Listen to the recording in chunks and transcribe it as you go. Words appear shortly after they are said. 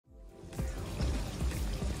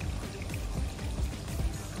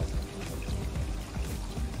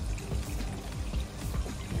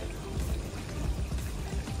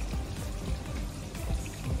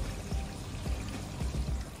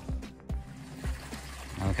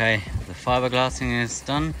Okay, the fiberglassing is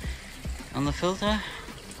done on the filter.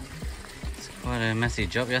 It's quite a messy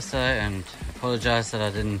job yesterday, and I apologize that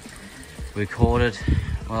I didn't record it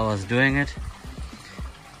while I was doing it.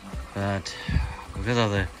 But because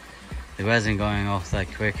of the resin going off that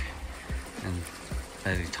quick and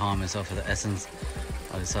basically time is of the essence,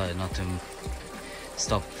 I decided not to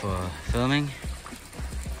stop for filming.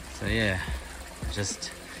 So yeah, I just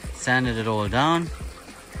sanded it all down,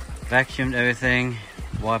 vacuumed everything,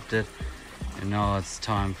 wiped it, and now it's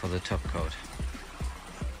time for the top coat.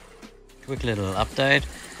 Quick little update.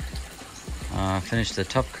 Finished the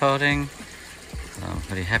top coating, so I'm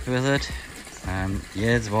pretty happy with it.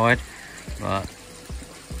 Yeah, it's white, but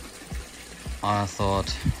I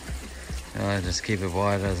thought I'd just keep it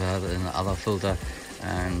white as I had it in the other filter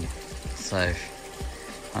and save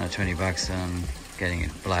 120 bucks on getting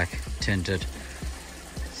it black tinted.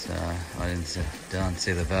 So I don't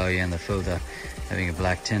see the value in the filter having a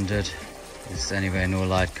black tinted. There's anywhere no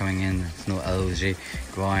light coming in, there's no algae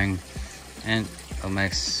growing, and it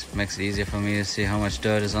makes it easier for me to see how much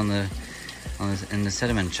dirt is in the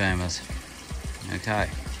sediment chambers. Okay,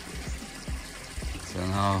 so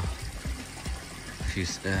now a few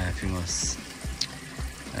more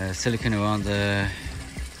silicone around the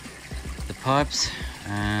pipes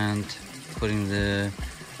and putting the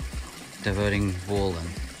diverting wall in.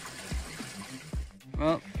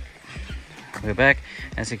 Well, we're back.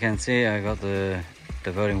 As you can see, I got the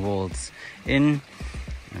diverting walls in.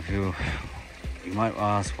 If you might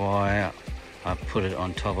ask why I put it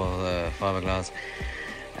on top of the fiberglass.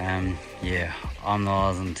 Yeah, I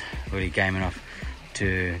wasn't really game enough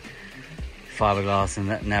to fiberglass in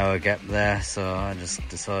that narrow gap there, so I just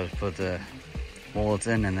decided to put the walls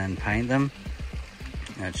in and then paint them.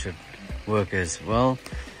 That should work as well.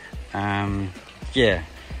 Yeah,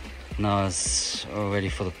 now it's all ready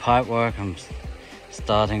for the pipe work. I'm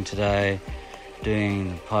starting today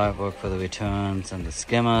doing the pipe work for the returns and the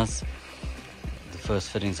skimmers. The first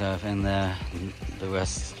fittings I have in there, the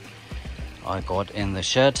rest I got in the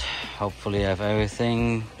shed. Hopefully I have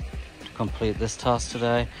everything to complete this task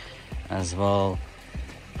today, as well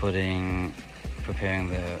preparing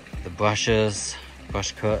the brushes,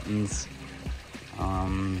 brush curtains,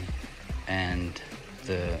 and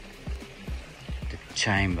the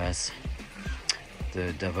chambers,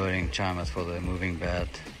 the diverting chambers for the moving bed,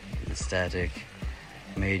 the static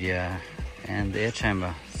media, and the air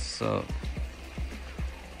chamber. So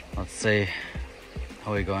let's see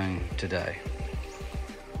how we're going today.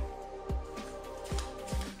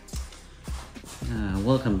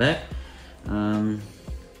 Welcome back.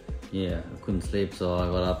 Yeah, I couldn't sleep, so I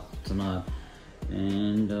got up tonight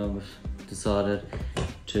and decided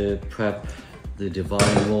to prep the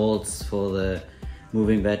dividing walls for the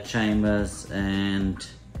moving bed chambers and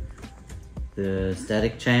the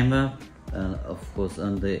static chamber, and of course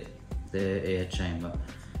on the air chamber.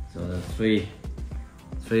 So there are three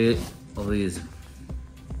of these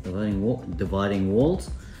dividing walls.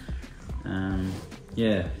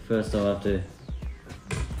 Yeah, first I'll have to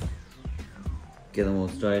get them all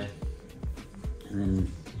straight and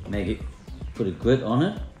then put a grid on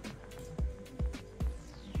it,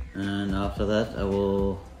 and after that I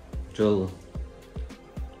will drill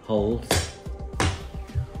holes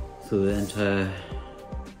through the entire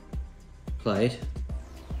plate,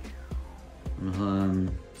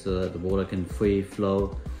 so that the water can free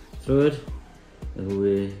flow through it. It will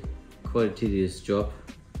be quite a tedious job.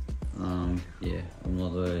 Yeah, I'm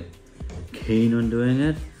not very keen on doing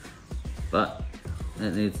it, but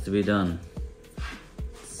it needs to be done.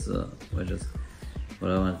 So what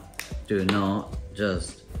I want to do now,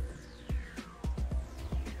 just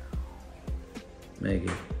make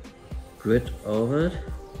a grid over it.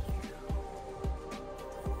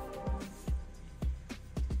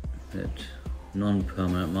 Hit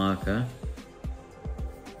non-permanent marker.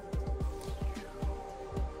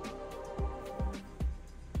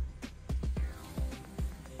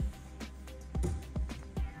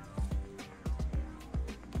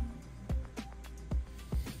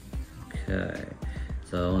 Okay,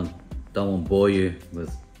 so I don't want to bore you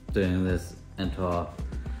with doing this entire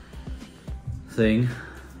thing,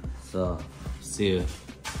 so see you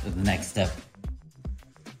at the next step.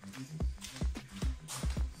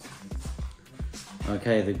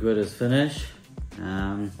 Okay, the grid is finished.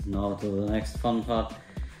 Now to the next fun part,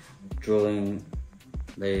 drilling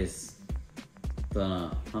these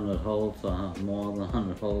 100 holes, or more than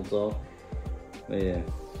 100 holes off. But yeah,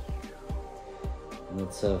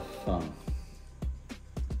 let's have fun.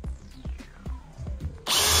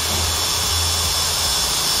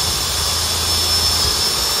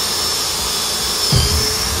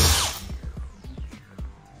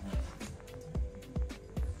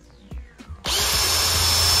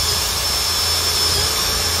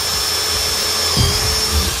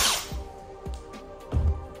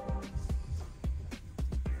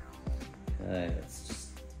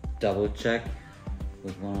 double check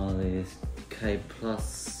with one of these K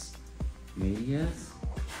Plus medias.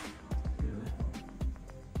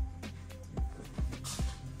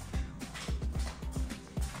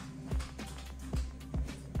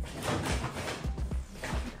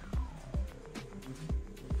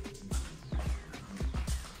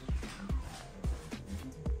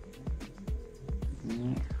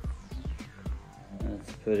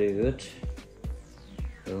 That's pretty good.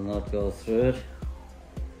 Will not go through it.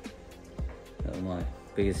 That was my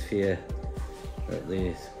biggest fear, that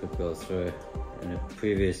these could go through. In a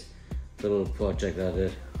previous little project I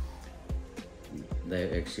did,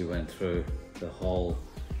 they actually went through the hole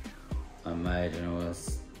I made, and it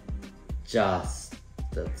was just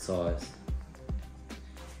that size.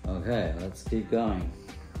 Okay, let's keep going.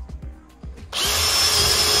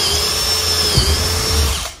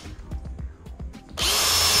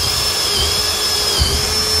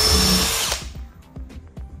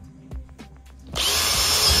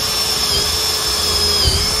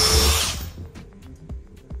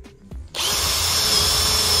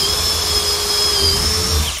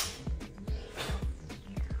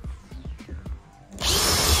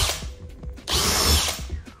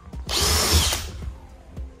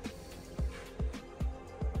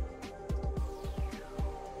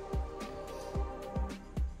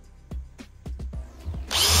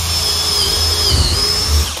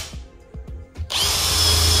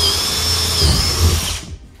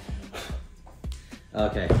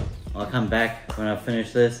 Okay, I'll come back when I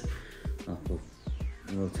finish this.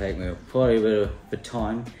 It will take me probably a bit of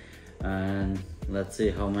time, and let's see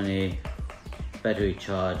how many battery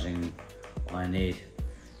charging I need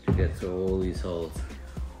to get through all these holes.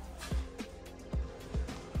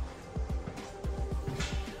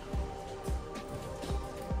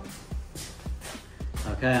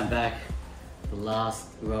 Okay, I'm back. The last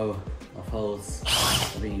row of holes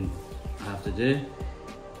I have to do.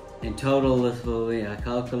 In total, this will be, I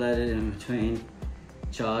calculated in between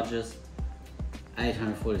charges,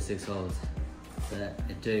 846 holes. So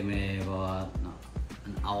it took me about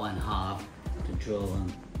an hour and a half to drill,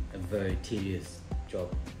 on a very tedious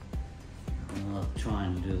job. And I'll try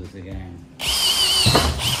and do this again.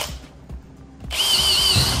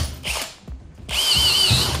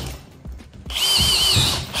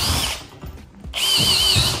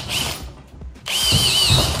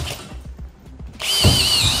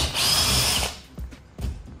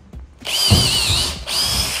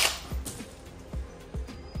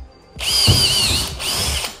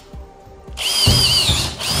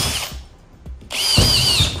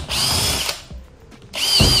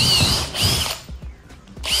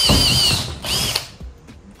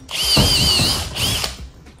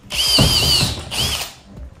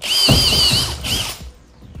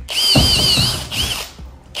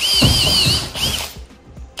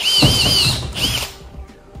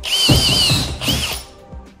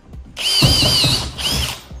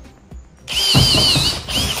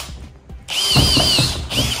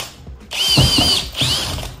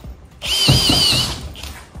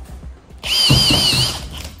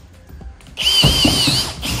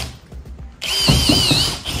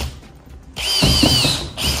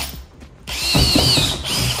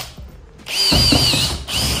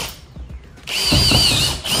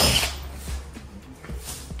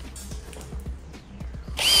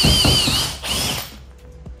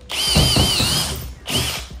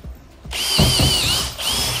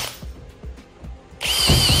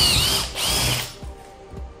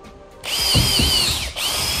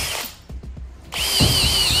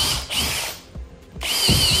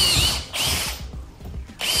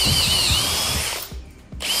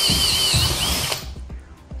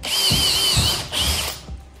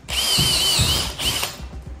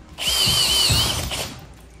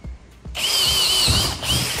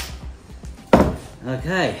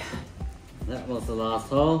 Okay, that was the last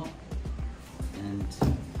hole, and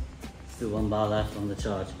still one bar left on the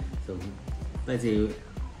charge. So basically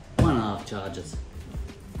 1.5 charges.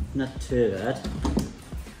 Not too bad.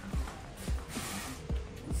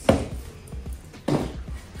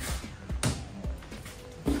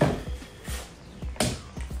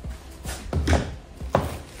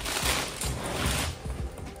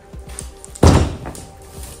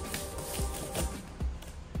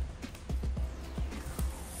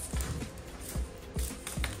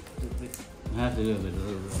 I have to do a bit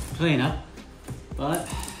of cleanup, but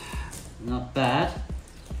not bad.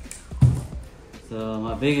 So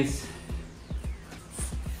my biggest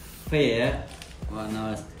fear right now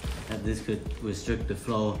is that this could restrict the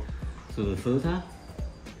flow to the filter.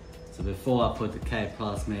 So before I put the K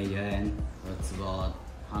Plus media in, that's about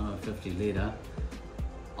 150 liter,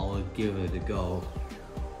 I will give it a go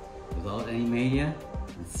without any media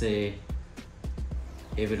and see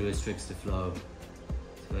if it restricts the flow.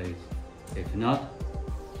 So if not,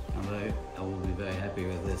 I will be very happy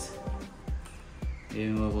with this.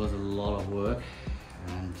 Even though it was a lot of work,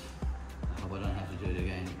 and I hope I don't have to do it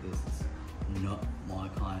again. This is not my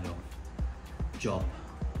kind of job.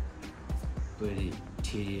 It's pretty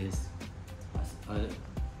tedious.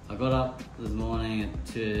 I got up this morning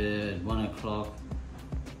at 1 o'clock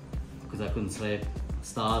because I couldn't sleep.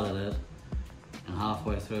 Started it, and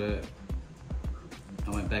halfway through I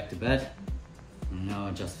went back to bed, and now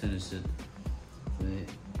I just finished it. So,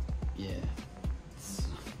 yeah.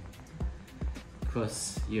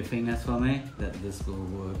 Cross your fingers for me that this will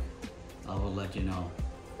work. I will let you know.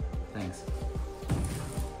 Thanks.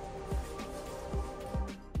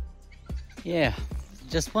 Yeah,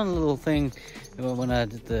 just one little thing. When I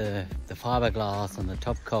did the fiberglass and the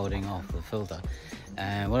top coating of the filter,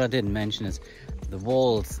 and what I didn't mention is the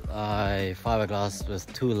walls I fiberglassed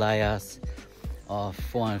with 2 layers of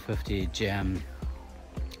 450 GM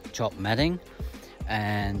chop matting,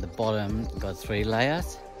 and the bottom got 3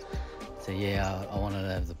 layers. So yeah, I wanted to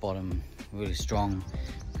have the bottom really strong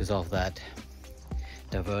because of that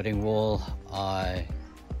diverting wall I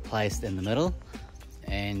placed in the middle.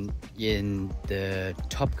 And in the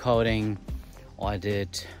top coating I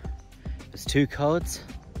did, there's 2 coats.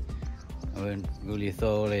 I went really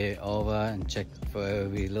thoroughly over and checked for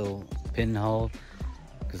every little pinhole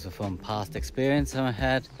because of from past experience I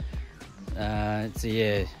had. So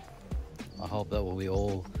yeah, I hope that will be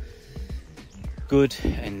all good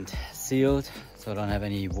and sealed so I don't have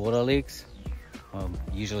any water leaks.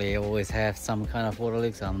 Usually I always have some kind of water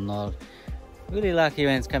leaks. I'm not really lucky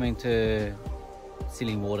when it's coming to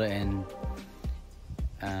sealing water in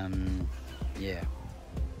yeah,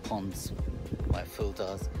 ponds, like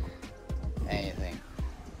filters, anything.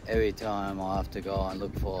 Every time I have to go and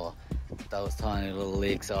look for those tiny little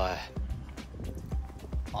leaks I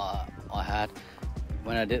had.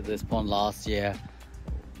 When I did this pond last year,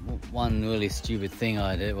 one really stupid thing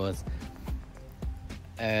I did was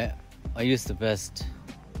I used the best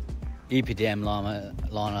EPDM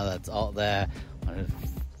liner that's out there. I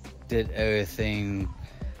did everything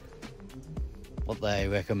what they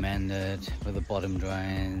recommended with the bottom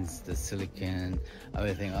drains, the silicone,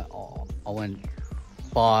 everything. I went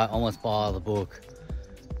almost by the book,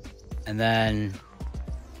 and then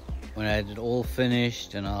when I had it all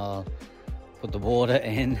finished and I'll put the water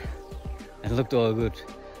in, it looked all good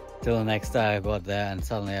till the next day I got there and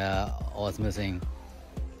suddenly I was missing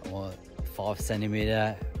 5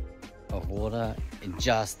 centimeter of water in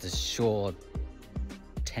just a short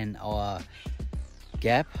 10-hour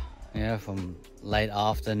gap, you know, from late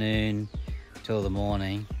afternoon till the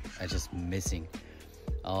morning. I just missing.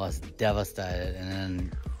 I was devastated, and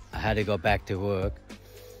then I had to go back to work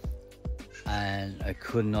and I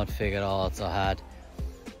could not figure it out. So I had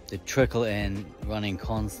the trickle in running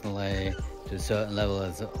constantly to a certain level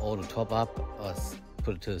as auto top up. I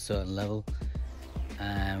put it to a certain level,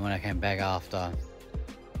 and when I came back after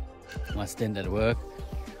my stint at work,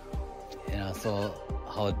 and I saw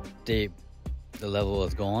how deep the level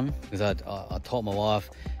was gone, because I told my wife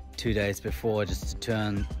 2 days before just to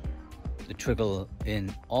turn the trickle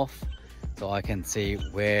in off so I can see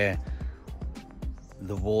where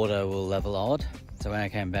the water will level out. So when I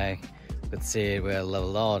came back, I could see it where it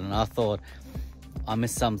leveled out, and I thought I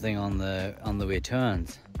missed something on the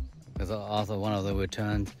returns, because I thought one of the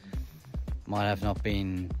returns might have not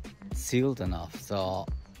been sealed enough. So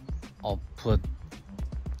I'll put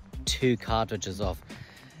 2 cartridges of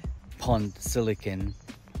pond silicone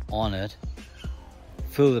on it,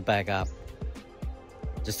 fill it back up,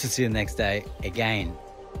 just to see the next day again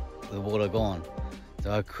the water gone.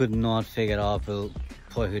 So I could not figure it out for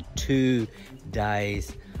probably 2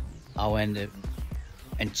 days. I went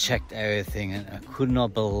and checked everything, and I could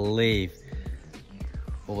not believe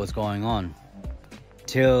what was going on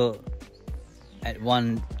till at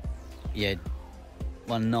one night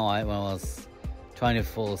when I was trying to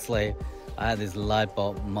fall asleep. I had this light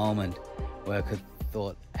bulb moment where I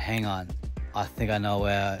thought, hang on, I think I know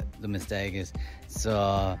where the mistake is.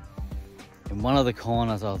 So in one of the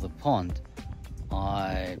corners of the pond,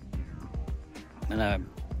 when I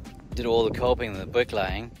did all the coping and the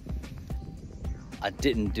bricklaying, I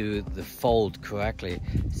didn't do the fold correctly.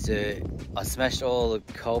 So I smashed all the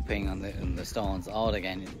coping on the stones out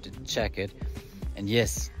again to check it. And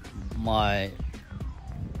yes, my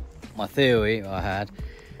theory I had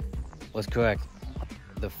was correct.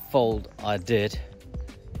 The fold I did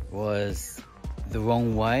was the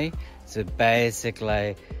wrong way. So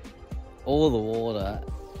basically all the water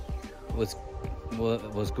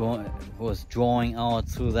was drawing out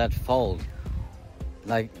through that fold,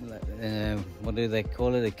 like what do they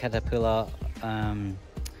call it? A caterpillar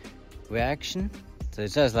reaction. So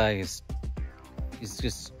it's just like it's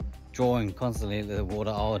just drawing constantly the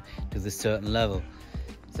water out to this certain level.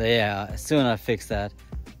 So yeah, as soon as I fixed that,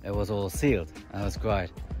 it was all sealed. That was great.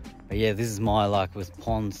 But yeah, this is my luck with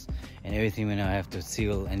ponds and everything. When I have to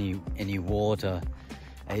seal any water,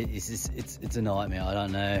 it's a nightmare. I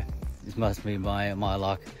don't know. This must be my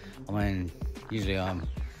luck. I mean, usually I'm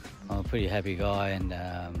a pretty happy guy, and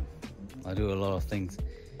I do a lot of things.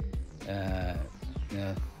 You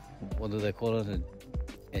know, what do they call it?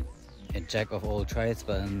 A jack of all trades,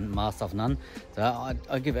 but a master of none. So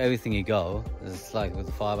I give everything a go. It's like with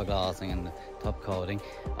the fiberglassing and the top coating.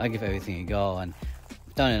 I give everything a go, and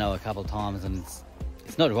I've done it a couple of times, and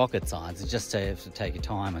it's not rocket science. It's just have to take your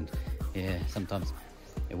time, and yeah, sometimes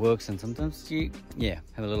it works, and sometimes you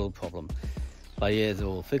have a little problem. But yeah, it's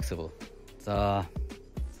all fixable. So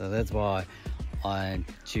that's why I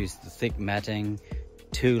choose the thick matting,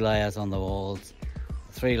 2 layers on the walls,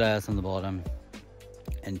 3 layers on the bottom,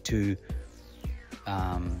 and 2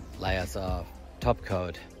 layers of top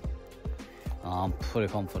coat. I'm pretty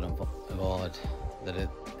confident about that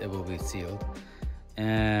it will be sealed.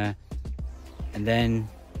 And then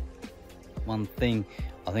one thing,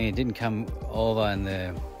 I think it didn't come over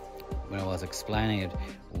when I was explaining it,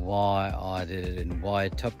 why I did it in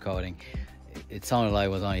white top coating. It sounded like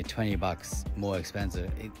it was only 20 bucks more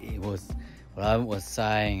expensive. It was, what I was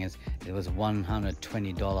saying is it was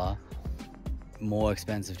 $120 more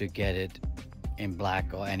expensive to get it in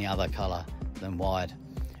black or any other color than white,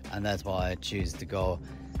 and that's why I choose to go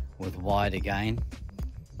with white again,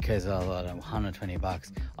 because I thought 120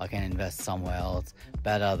 bucks I can invest somewhere else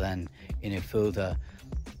better than in a filter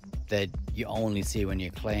that you only see when you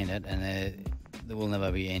clean it, and there will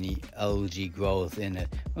never be any algae growth in it.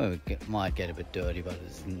 Well, it might get a bit dirty, but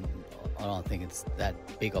I don't think it's that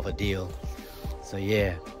big of a deal. So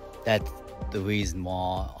yeah, that's the reason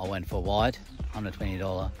why I went for white.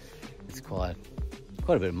 $120. It's quite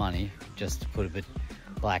a bit of money just to put a bit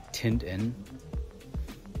black tint in,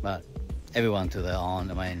 but everyone to their own.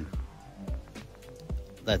 I mean,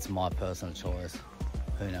 that's my personal choice.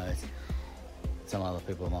 Who knows? Some other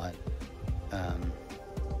people might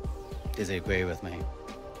disagree with me.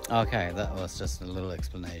 Okay, that was just a little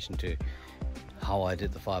explanation to how I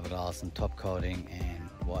did the fiberglass and top coating and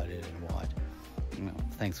why I did it in white.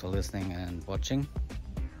 Thanks for listening and watching,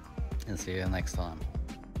 and see you next time.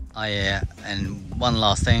 Oh yeah, and one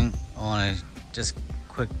last thing, I want to just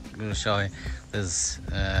quickly show you. There's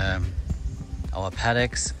our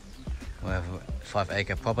paddocks. We have a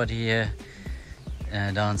 5-acre property here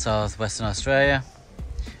down south Western Australia.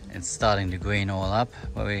 It's starting to green all up,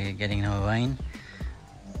 but we're getting no rain.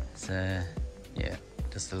 So yeah,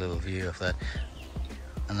 just a little view of that.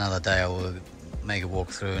 Another day I will make a walk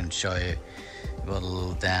through and show you what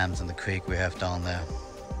little dams and the creek we have down there.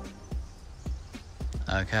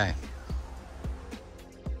 Okay.